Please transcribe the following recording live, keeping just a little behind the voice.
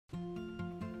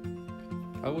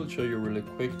I will show you really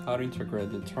quick how to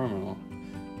integrate the terminal.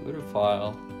 Go to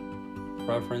File,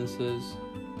 Preferences,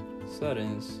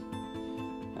 Settings,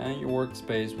 and your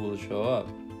workspace will show up.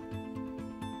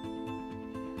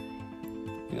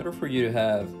 In order for you to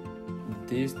have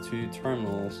these two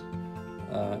terminals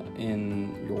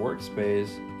in your workspace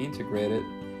integrated,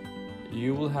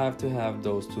 you will have to have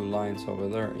those two lines over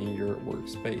there in your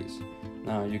workspace.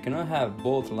 Now you cannot have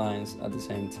both lines at the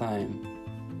same time,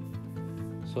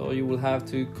 so you will have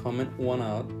to comment one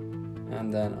out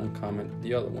and then uncomment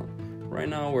the other one. Right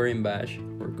now we're in Bash.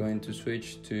 We're going to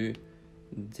switch to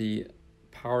the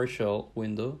PowerShell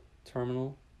window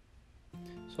terminal.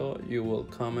 So you will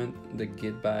comment the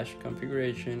git bash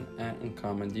configuration and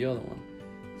uncomment the other one.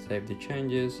 Save the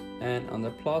changes, and on the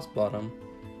plus button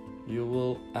you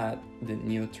will add the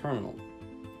new terminal.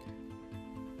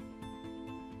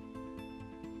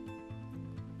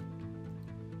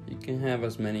 You can have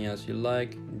as many as you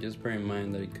like, just bear in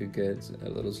mind that it could get a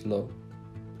little slow.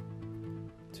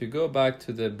 To go back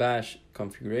to the bash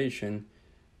configuration,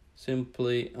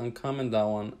 simply uncomment that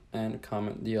one and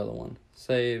comment the other one.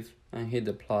 Save and hit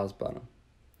the plus button.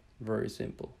 Very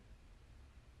simple.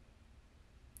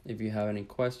 If you have any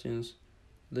questions,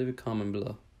 leave a comment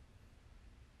below.